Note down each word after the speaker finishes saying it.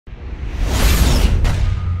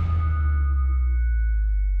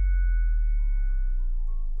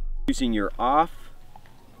Using your off.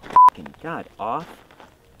 Fucking God, off.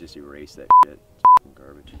 Just erase that shit. It's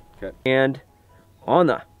garbage. Okay. And on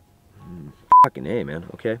the fucking A, man.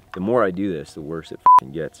 Okay. The more I do this, the worse it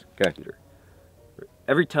fucking gets. Okay.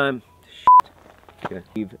 Every time. Okay.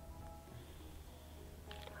 God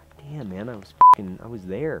damn, man. I was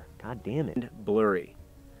there. God damn it. Blurry.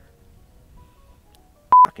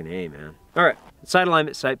 Fucking A, man. All right. Side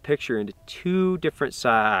alignment, side picture into two different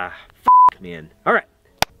sides. Fuck, man. All right.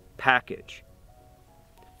 Package.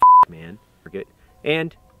 Fuck, man. Forget.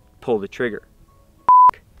 And pull the trigger.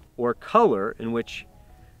 Fuck. Or color in which.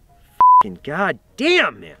 Fucking God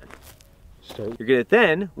damn, man. Start. You're gonna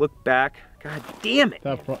then look back. God damn it.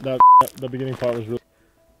 The beginning part was really.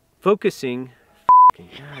 Focusing. Fucking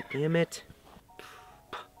God damn it.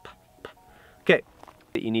 Okay.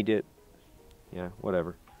 You need to. Yeah,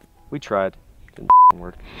 whatever. We tried. Didn't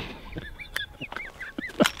work.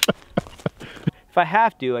 If I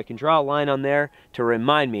have to, I can draw a line on there to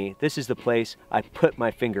remind me this is the place I put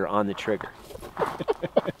my finger on the trigger.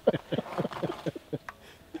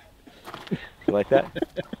 You like that?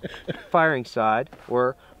 Firing side,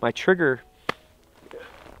 or my trigger.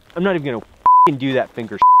 I'm not even gonna do that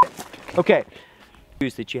finger shit. Okay.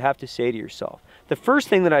 That you have to say to yourself. The first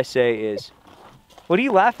thing that I say is, what are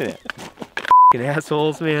you laughing at? Fucking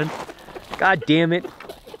assholes, man. God damn it.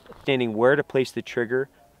 Understanding where to place the trigger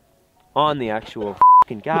on the actual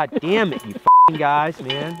fucking God damn it, you fucking guys,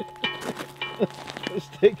 man. Let's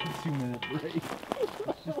take a 2-minute break.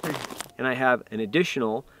 And I have an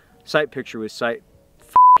additional sight picture with sight.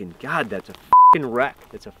 Fucking God, that's a fucking wreck.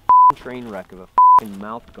 That's a fucking train wreck of a fucking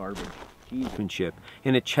mouth garbage. Jesus.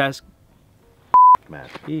 In a chest. Man,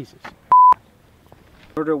 Jesus.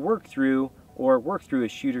 Or to work through a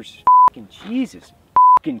shooter's fucking Jesus.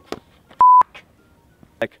 Fucking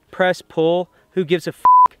like press, pull, who gives a fuck?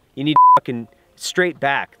 You need fucking straight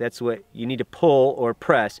back. That's what you need to pull or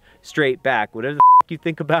press straight back. Whatever the fuck you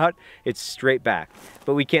think about, it's straight back.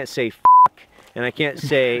 But we can't say fuck, and I can't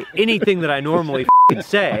say anything that I normally fucking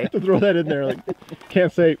say. I have to throw that in there, like,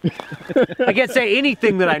 can't say. I can't say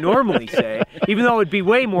anything that I normally say, even though it would be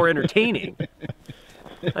way more entertaining.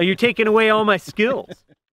 You're taking away all my skills.